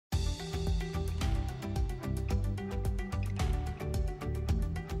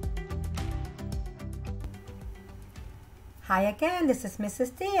Hi again, this is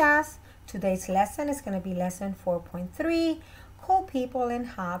Mrs. Diaz. Today's lesson is going to be lesson 4.3, Cool People in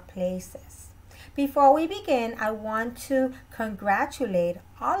Hot Places. Before we begin, I want to congratulate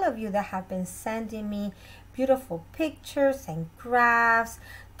all of you that have been sending me beautiful pictures and graphs,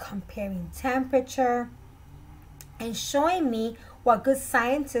 comparing temperature, and showing me what good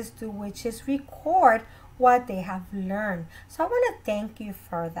scientists do, which is record what they have learned. So I want to thank you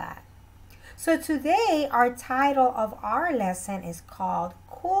for that. So today our title of our lesson is called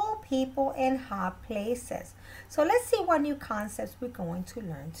Cool People in Hot Places. So let's see what new concepts we're going to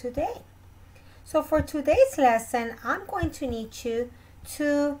learn today. So for today's lesson, I'm going to need you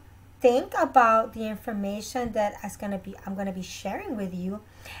to think about the information that I'm going to be sharing with you,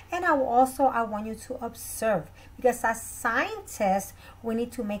 and I want you to observe, because as scientists we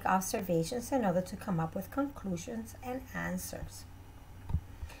need to make observations in order to come up with conclusions and answers.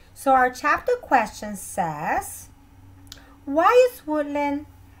 So our chapter question says, why is Woodland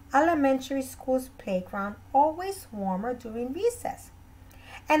Elementary School's playground always warmer during recess?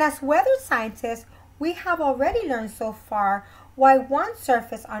 And as weather scientists, we have already learned so far why one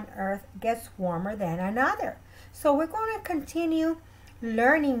surface on Earth gets warmer than another. So we're going to continue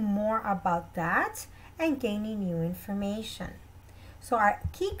learning more about that and gaining new information. So our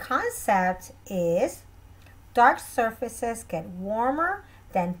key concept is dark surfaces get warmer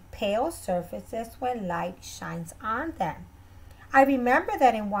than pale surfaces when light shines on them. I remember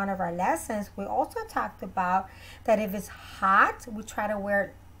that in one of our lessons, we also talked about that if it's hot, we try to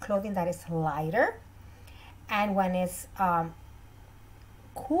wear clothing that is lighter. And when it's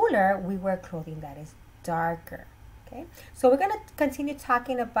cooler, we wear clothing that is darker. Okay, so we're going to continue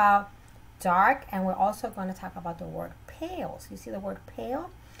talking about dark, and we're also going to talk about the word pale. So you see the word pale?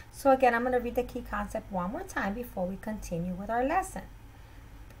 So again, I'm going to read the key concept one more time before we continue with our lesson.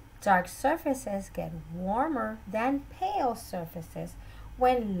 Dark surfaces get warmer than pale surfaces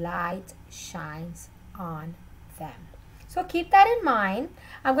when light shines on them. So keep that in mind.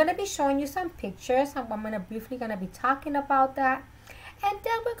 I'm going to be showing you some pictures. I'm going to briefly be talking about that. And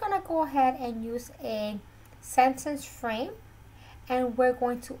then we're going to go ahead and use a sentence frame. And we're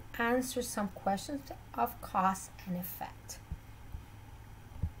going to answer some questions of cause and effect.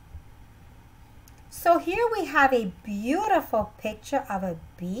 So here we have a beautiful picture of a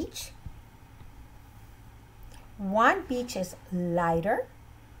beach. One beach is lighter,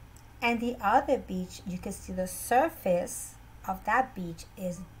 and the other beach, you can see the surface of that beach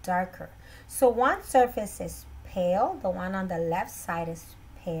is darker. So one surface is pale, the one on the left side is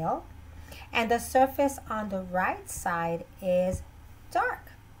pale, and the surface on the right side is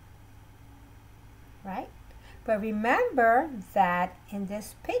dark, right? But remember that in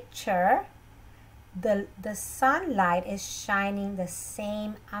this picture, the sunlight is shining the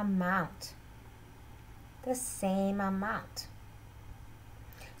same amount.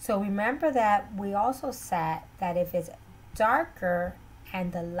 So remember that we also said that if it's darker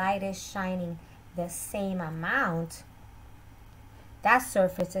and the light is shining the same amount, that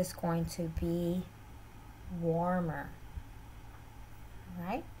surface is going to be warmer,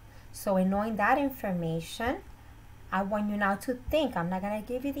 right? So in knowing that information, I want you now to think. I'm not going to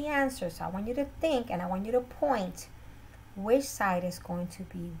give you the answers. So I want you to think, and I want you to point which side is going to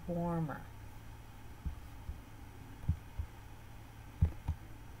be warmer.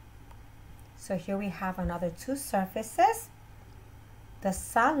 So here we have another two surfaces. The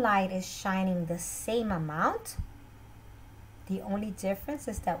sunlight is shining the same amount. The only difference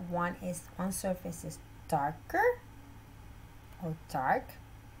is that one surface is darker or dark,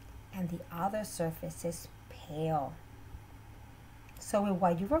 and the other surface is pale. So with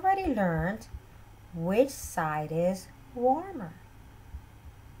what you've already learned, which side is warmer?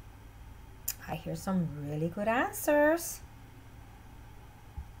 I hear some really good answers.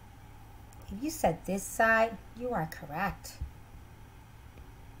 If you said this side, you are correct.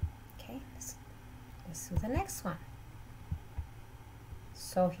 Okay, let's do the next one.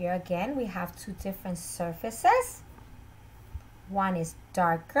 So here again, we have two different surfaces. One is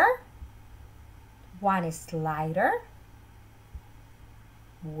darker, one is lighter.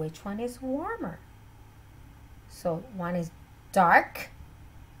 Which one is warmer? So one is dark.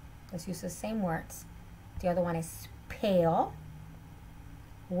 Let's use the same words. The other one is pale.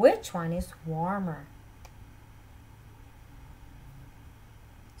 Which one is warmer?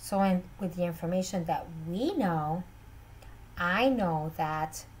 So with the information that we know, I know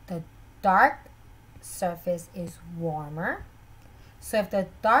that the dark surface is warmer. So if the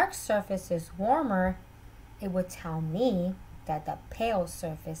dark surface is warmer, it would tell me that the pale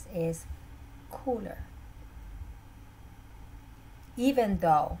surface is cooler. Even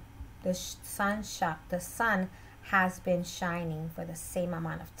though the sun has been shining for the same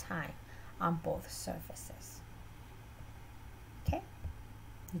amount of time on both surfaces. Okay,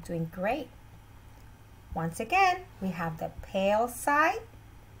 you're doing great. Once again, we have the pale side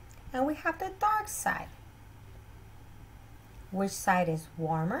and we have the dark side. Which side is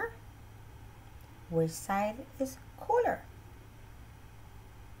warmer? Which side is cooler?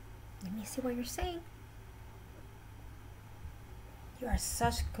 Let me see what you're saying. You are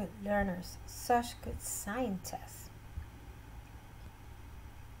such good learners, such good scientists.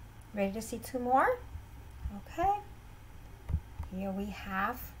 Ready to see two more? Okay. Here we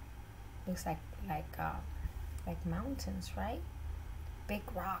have, looks like mountains, right? Big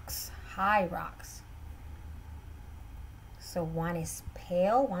rocks, high rocks. So one is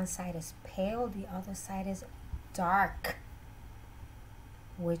pale, one side is pale, the other side is dark.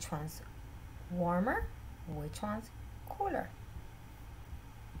 Which one's warmer? Which one's cooler?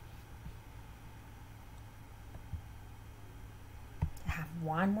 I have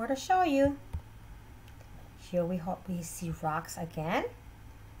one more to show you. Here we see rocks again.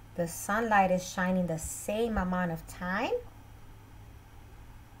 The sunlight is shining the same amount of time.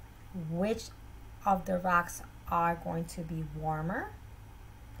 Which of the rocks are going to be warmer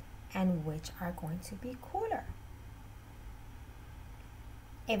and which are going to be cooler?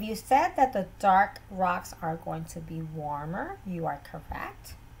 If you said that the dark rocks are going to be warmer, you are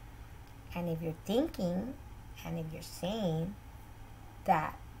correct. And if you're thinking and if you're saying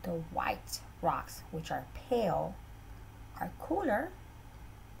that the white rocks, which are pale, are cooler,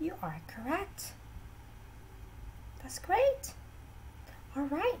 you are correct. That's great. All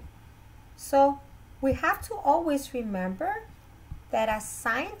right. So we have to always remember that as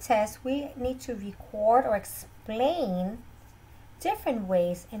scientists, we need to record or explain different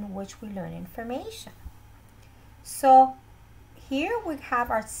ways in which we learn information. So here we have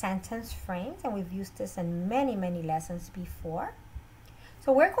our sentence frames, and we've used this in many, many lessons before.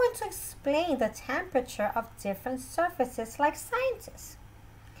 So we're going to explain the temperature of different surfaces like scientists.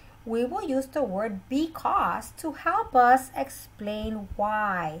 We will use the word because to help us explain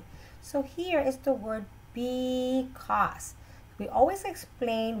why. So here is the word because. We always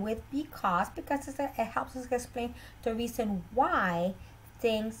explain with because it helps us explain the reason why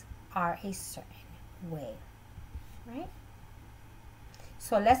things are a certain way, right?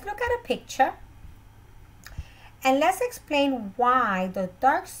 So let's look at a picture and let's explain why the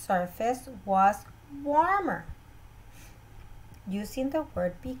dark surface was warmer using the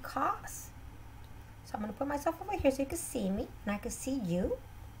word because. So I'm going to put myself over here so you can see me and I can see you.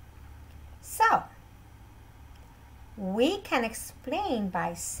 So we can explain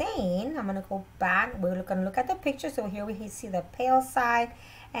by saying, I'm going to go back, we're going to look at the picture. So here we see the pale side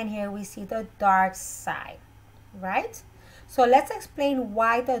and here we see the dark side, right? So let's explain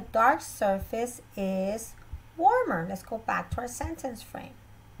why the dark surface is warmer. Let's go back to our sentence frame.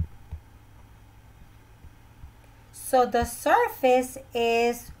 So the surface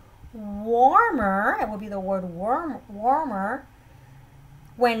is warmer, it will be the word warmer,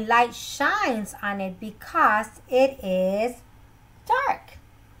 when light shines on it because it is dark.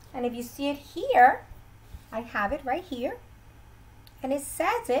 And if you see it here, I have it right here, and it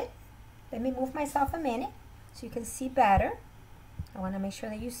says it. Let me move myself a minute so you can see better. I want to make sure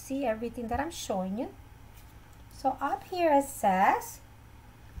that you see everything that I'm showing you. So up here it says,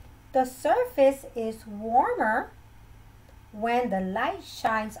 the surface is warmer when the light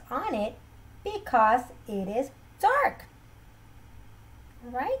shines on it because it is dark.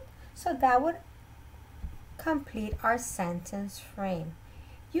 Right? So that would complete our sentence frame.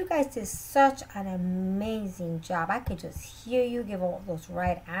 You guys did such an amazing job. I could just hear you give all those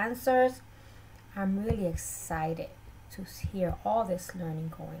right answers. I'm really excited to hear all this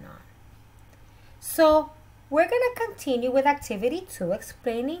learning going on. So we're going to continue with activity 2,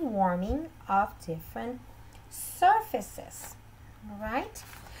 explaining warming of different surfaces. All right?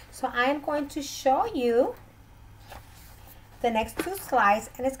 So I'm going to show you the next 2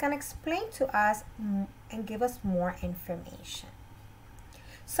 slides, and it's going to explain to us and give us more information.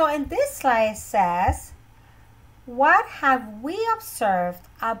 So in this slide it says, what have we observed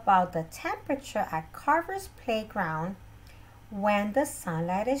about the temperature at Carver's playground when the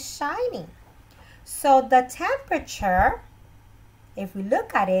sunlight is shining? So the temperature, if we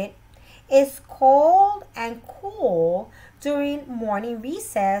look at it, is cold and cool during morning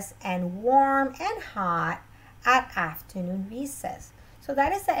recess and warm and hot at afternoon recess. So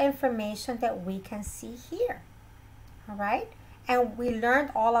that is the information that we can see here. All right, and we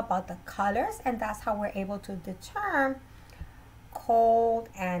learned all about the colors, and that's how we're able to determine cold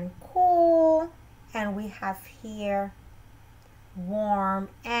and cool, and we have here warm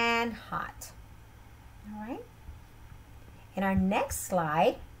and hot. All right, In our next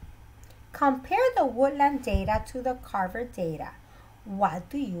slide, compare the woodland data to the Carver data. What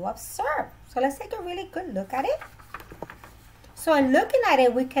do you observe? So let's take a really good look at it. So in looking at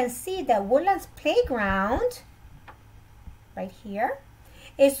it, we can see that Woodland's playground, right here,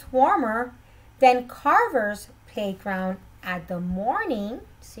 is warmer than Carver's playground at the morning.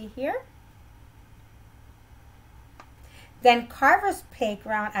 See here? Then Carver's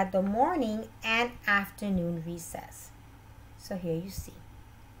playground at the morning and afternoon recess. So here you see.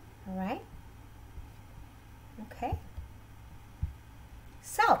 All right? Okay.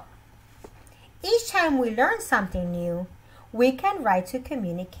 So, each time we learn something new, we can write to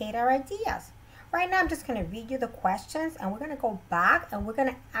communicate our ideas. Right now, I'm just going to read you the questions, and we're going to go back, and we're going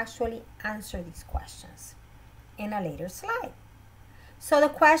to actually answer these questions in a later slide. So the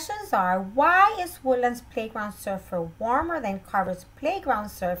questions are, why is Woodland's playground surface warmer than Carver's playground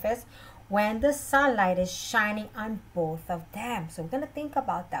surface when the sunlight is shining on both of them? So we're going to think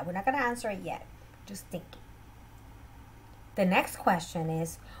about that. We're not going to answer it yet. Just thinking. The next question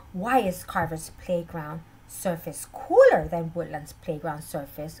is, why is Carver's playground surface cooler than Woodland's playground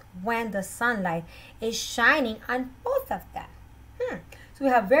surface when the sunlight is shining on both of them? So we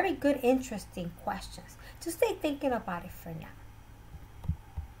have very good, interesting questions. Just stay thinking about it for now.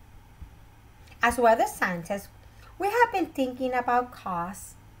 As weather scientists, we have been thinking about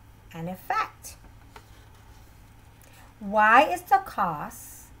cause and effect. Why is the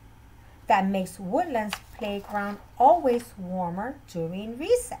cause that makes Woodland's playground always warmer during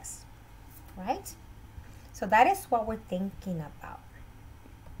recess? Right? So that is what we're thinking about.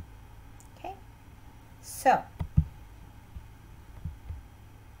 Okay? So,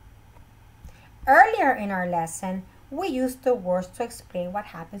 earlier in our lesson, we used the words to explain what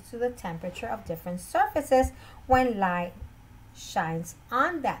happens to the temperature of different surfaces when light shines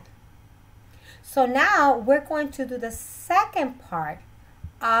on them. So now we're going to do the second part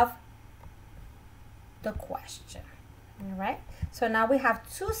of the question. All right? So now we have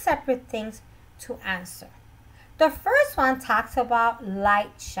two separate things to answer. The first one talks about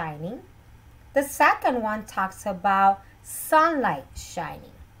light shining. The second one talks about sunlight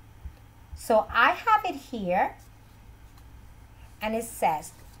shining. So I have it here. And it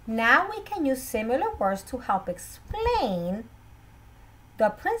says, now we can use similar words to help explain the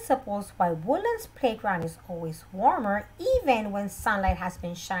principles why Woodland's playground is always warmer even when sunlight has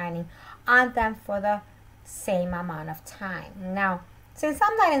been shining on them for the same amount of time. Now, since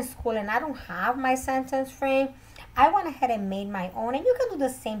I'm not in school and I don't have my sentence frame, I went ahead and made my own. And you can do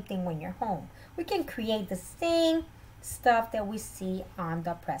the same thing when you're home. We can create the same stuff that we see on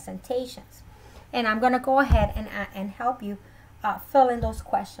the presentations. And I'm going to go ahead and help you fill in those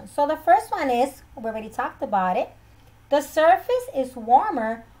questions. So the first one is, we already talked about it. The surface is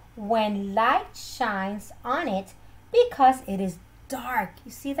warmer when light shines on it because it is dark.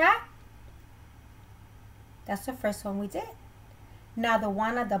 You see that? That's the first one we did. Now the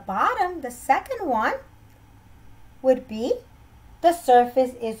one at the bottom, the second one, would be the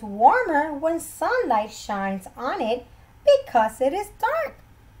surface is warmer when sunlight shines on it because it is dark.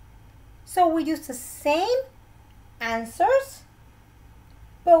 So we use the same answers,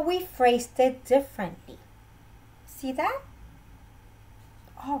 but we phrased it differently. See that?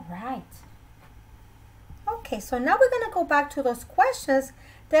 All right. Okay, so now we're going to go back to those questions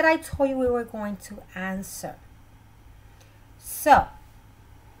that I told you we were going to answer. So,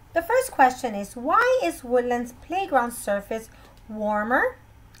 the first question is, why is Woodland's playground surface warmer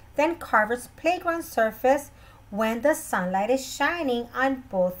than Carver's playground surface when the sunlight is shining on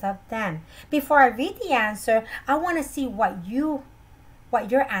both of them? Before I read the answer, I want to see what your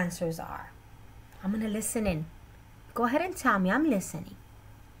answers are. I'm going to listen in. Go ahead and tell me. I'm listening.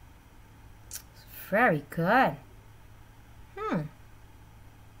 Very good.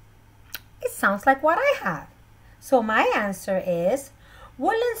 It sounds like what I have. So my answer is,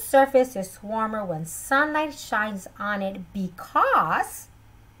 Woodland's surface is warmer when sunlight shines on it because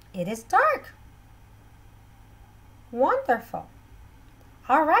it is dark. Wonderful.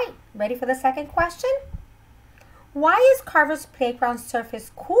 All right, ready for the second question? Why is Carver's playground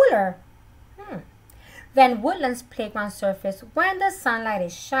surface cooler than Woodland's playground surface when the sunlight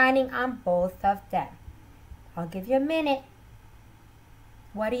is shining on both of them? I'll give you a minute.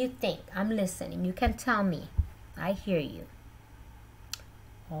 What do you think? I'm listening. You can tell me. I hear you.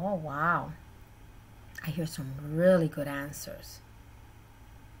 Oh, wow. I hear some really good answers.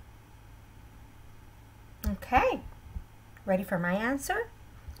 Okay. Ready for my answer?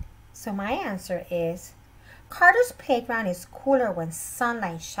 So my answer is, Carter's playground is cooler when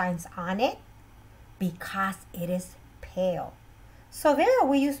sunlight shines on it because it is pale. So there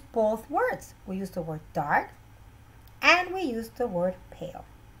we use both words. We use the word dark and we use the word pale.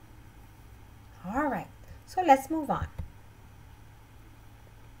 All right, so let's move on.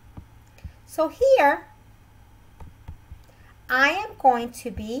 So here, I am going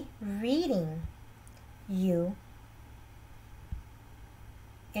to be reading you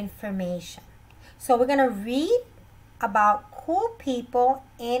information. So we're going to read about cool people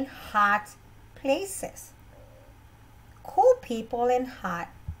in hot places. Cool people in hot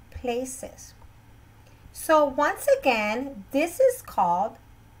places. So once again, this is called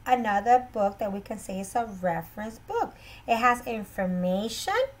another book that we can say is a reference book. It has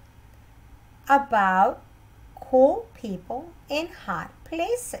information about cool people in hot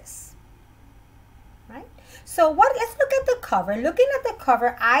places. Right? So let's look at the cover. Looking at the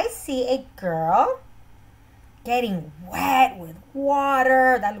cover, I see a girl getting wet with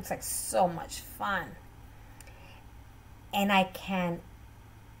water. That looks like so much fun. And I can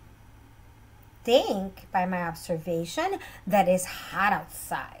think by my observation that it's hot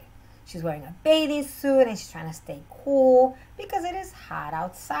outside. She's wearing a bathing suit and she's trying to stay cool because it is hot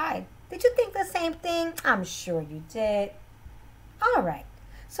outside. Did you think the same thing? I'm sure you did. All right,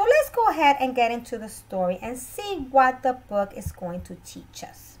 so let's go ahead and get into the story and see what the book is going to teach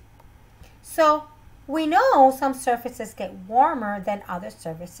us. So we know some surfaces get warmer than other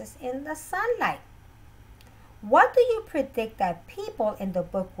surfaces in the sunlight. What do you predict that people in the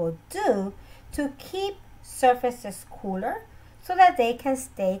book will do to keep surfaces cooler so that they can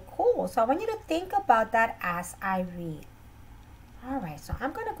stay cool? So I want you to think about that as I read. All right, so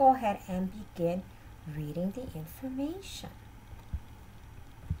I'm going to go ahead and begin reading the information.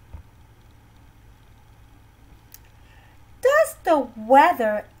 Does the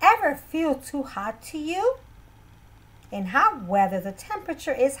weather ever feel too hot to you? In hot weather, the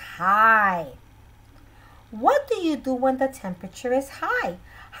temperature is high. What do you do when the temperature is high?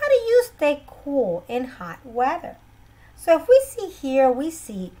 How do you stay cool in hot weather? So if we see here, we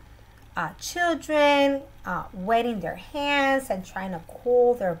see children wetting their hands and trying to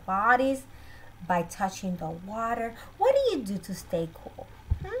cool their bodies by touching the water. What do you do to stay cool?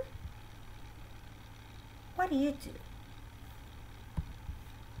 What do you do?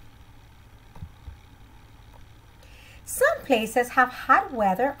 Some places have hot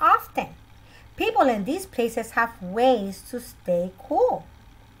weather often. People in these places have ways to stay cool.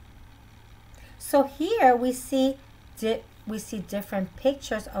 So here we see different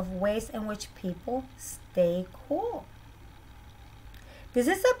pictures of ways in which people stay cool. This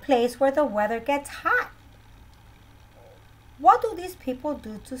is a place where the weather gets hot. What do these people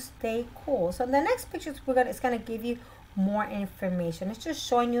do to stay cool? So the next picture is going to give you more information. It's just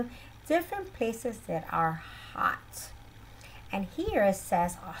showing you different places that are hot. And here it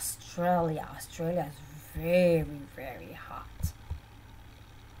says Australia. Australia is very, very hot.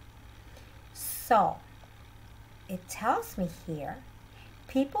 So it tells me here,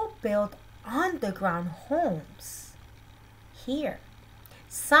 people build underground homes here.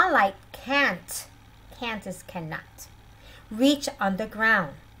 Sunlight can't is cannot, reach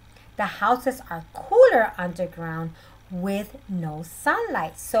underground. The houses are cooler underground with no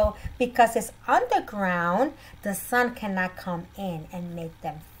sunlight. So because it's underground, the sun cannot come in and make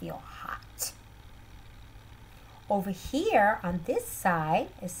them feel hot. Over here on this side,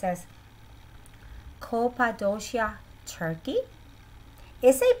 it says Cappadocia, Turkey.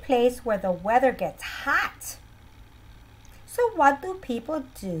 It's a place where the weather gets hot. So what do people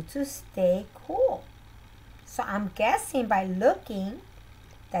do to stay cool? So I'm guessing by looking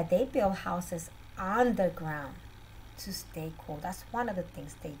that they build houses underground to stay cool. That's one of the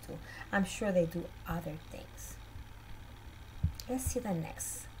things they do. I'm sure they do other things. Let's see the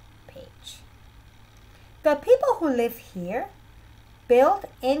next page. The people who live here build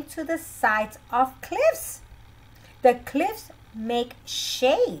into the sides of cliffs. The cliffs make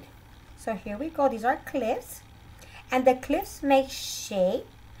shade. So here we go. These are cliffs. And the cliffs make shade.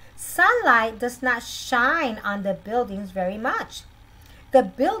 Sunlight does not shine on the buildings very much. The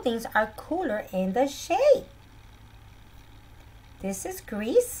buildings are cooler in the shade. This is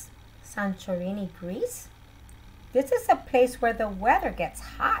Greece, Santorini, Greece. This is a place where the weather gets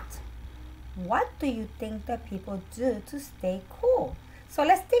hot. What do you think that people do to stay cool? So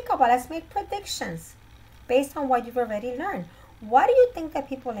let's make predictions based on what you've already learned. What do you think that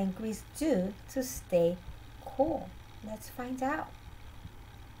people in Greece do to stay cool? Let's find out.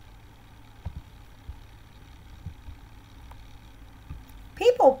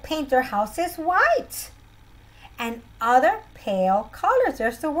 People paint their houses white and other pale colors.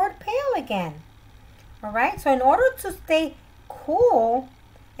 There's the word pale again. All right, so in order to stay cool,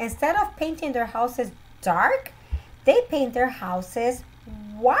 instead of painting their houses dark, they paint their houses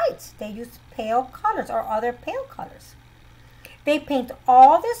white. They use pale colors or other pale colors. They paint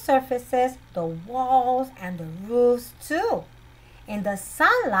all the surfaces, the walls, and the roofs too. In the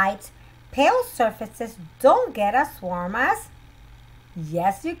sunlight, pale surfaces don't get as warm as,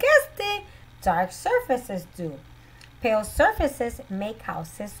 yes, you guessed it, dark surfaces do. Pale surfaces make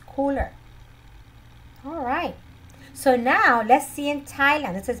houses cooler. All right. So now let's see in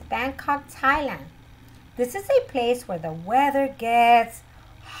Thailand. This is Bangkok, Thailand. This is a place where the weather gets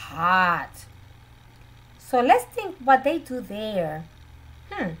hot. So let's think what they do there.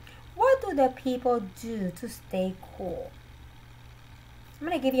 What do the people do to stay cool? I'm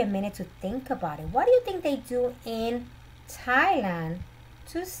going to give you a minute to think about it. What do you think they do in Thailand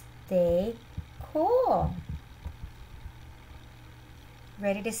to stay cool?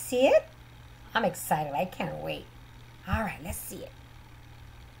 Ready to see it? I'm excited. I can't wait. All right, let's see it.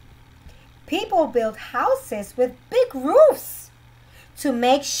 People build houses with big roofs to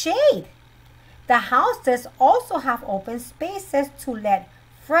make shade. The houses also have open spaces to let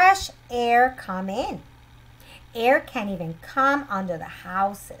fresh air come in. Air can even come under the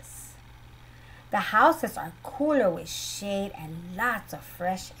houses. The houses are cooler with shade and lots of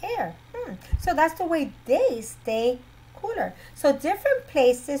fresh air. So that's the way they stay cooler. So different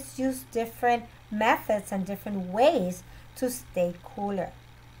places use different methods and different ways to stay cooler.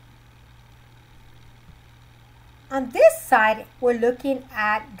 On this side, we're looking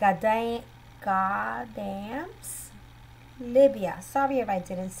at Gadams, Libya. Sorry if I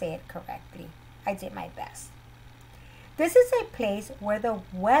didn't say it correctly. I did my best. This is a place where the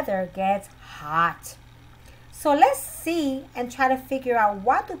weather gets hot. So let's see and try to figure out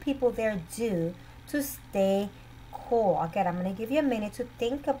what do people there do to stay cool. Again, I'm going to give you a minute to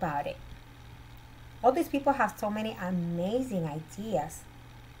think about it. All these people have so many amazing ideas.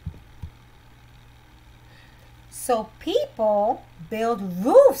 So people build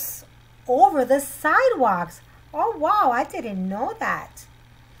roofs over the sidewalks. Oh wow, I didn't know that.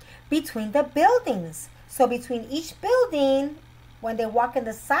 Between the buildings. So between each building, when they walk in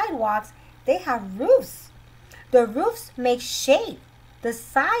the sidewalks, they have roofs. The roofs make shade. The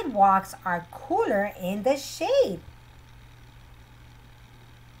sidewalks are cooler in the shade.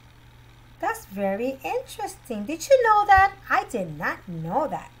 That's very interesting. Did you know that? I did not know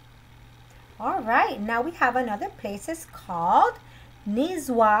that. All right, now we have another place. It's called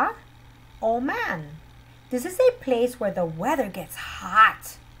Nizwa, Oman. This is a place where the weather gets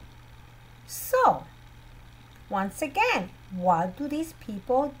hot. So, once again, what do these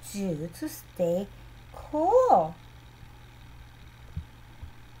people do to stay cool?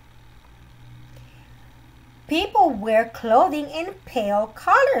 People wear clothing in pale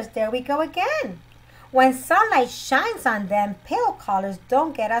colors. There we go again. When sunlight shines on them, pale colors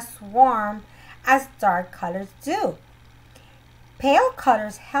don't get as warm as dark colors do. Pale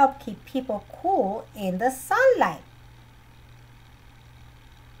colors help keep people cool in the sunlight.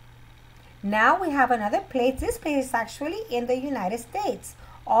 Now we have another place. This place is actually in the United States.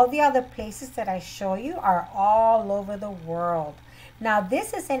 All the other places that I show you are all over the world. Now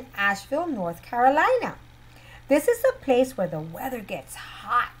this is in Asheville, North Carolina. This is a place where the weather gets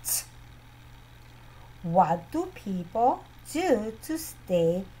hot. What do people do to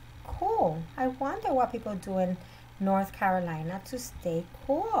stay cool? I wonder what people do in North Carolina to stay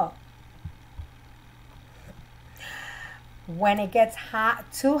cool. When it gets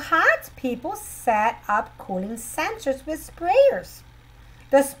too hot, people set up cooling sensors with sprayers.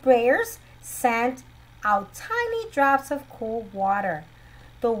 The sprayers send out tiny drops of cool water.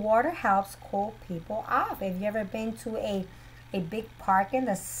 The water helps cool people off. If you ever been to a big park in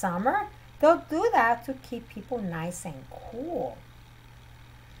the summer, they'll do that to keep people nice and cool.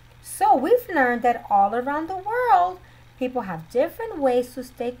 So we've learned that all around the world, people have different ways to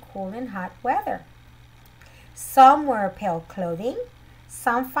stay cool in hot weather. Some wear pale clothing,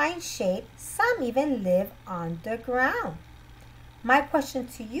 some find shade, some even live underground. My question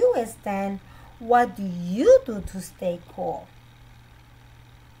to you is then, what do you do to stay cool?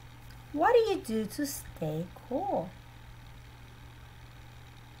 What do you do to stay cool?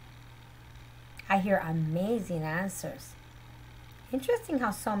 I hear amazing answers. Interesting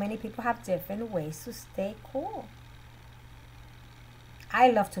how so many people have different ways to stay cool. I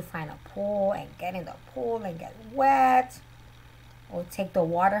love to find a pool and get in the pool and get wet. Or take the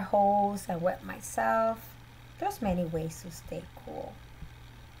water hose and wet myself. There's many ways to stay cool.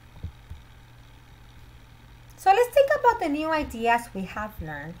 So let's think about the new ideas we have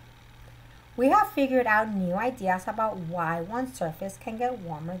learned. We have figured out new ideas about why one surface can get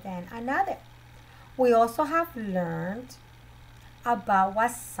warmer than another. We also have learned about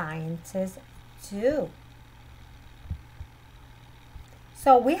what scientists do.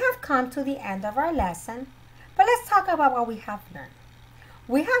 So we have come to the end of our lesson, but let's talk about what we have learned.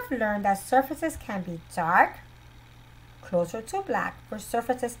 We have learned that surfaces can be dark, closer to black, or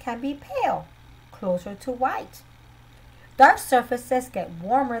surfaces can be pale, closer to white. Dark surfaces get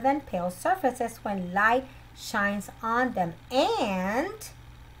warmer than pale surfaces when light shines on them, and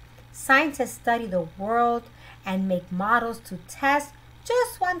scientists study the world and make models to test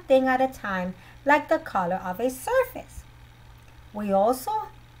just one thing at a time, like the color of a surface. We also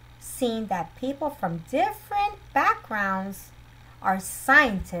seen that people from different backgrounds are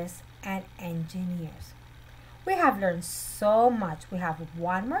scientists and engineers. We have learned so much. We have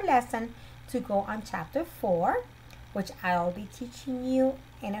one more lesson to go on chapter 4, which I'll be teaching you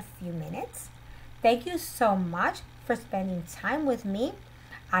in a few minutes. Thank you so much for spending time with me.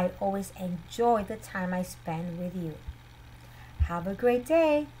 I always enjoy the time I spend with you. Have a great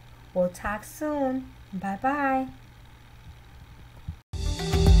day. We'll talk soon. Bye-bye.